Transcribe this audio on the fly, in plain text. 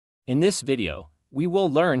In this video, we will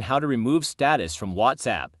learn how to remove status from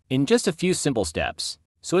WhatsApp in just a few simple steps.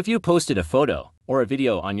 So if you posted a photo or a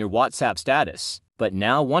video on your WhatsApp status, but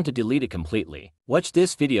now want to delete it completely, watch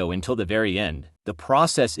this video until the very end. The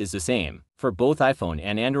process is the same for both iPhone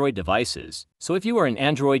and Android devices. So if you are an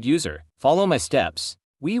Android user, follow my steps.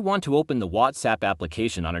 We want to open the WhatsApp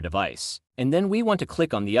application on our device, and then we want to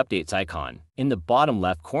click on the updates icon in the bottom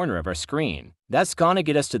left corner of our screen. That's gonna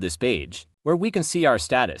get us to this page, where we can see our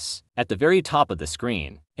status at the very top of the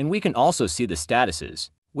screen, and we can also see the statuses,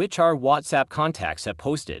 which our WhatsApp contacts have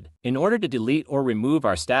posted. In order to delete or remove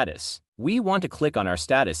our status, we want to click on our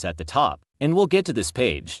status at the top, and we'll get to this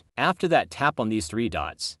page. After that, tap on these three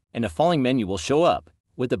dots, and a following menu will show up.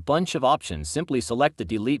 With a bunch of options, simply select the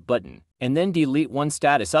delete button, and then delete one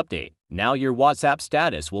status update. Now your WhatsApp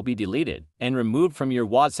status will be deleted and removed from your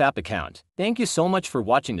WhatsApp account. Thank you so much for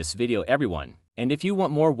watching this video, everyone. And if you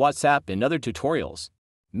want more WhatsApp and other tutorials,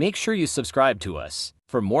 make sure you subscribe to us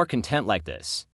for more content like this.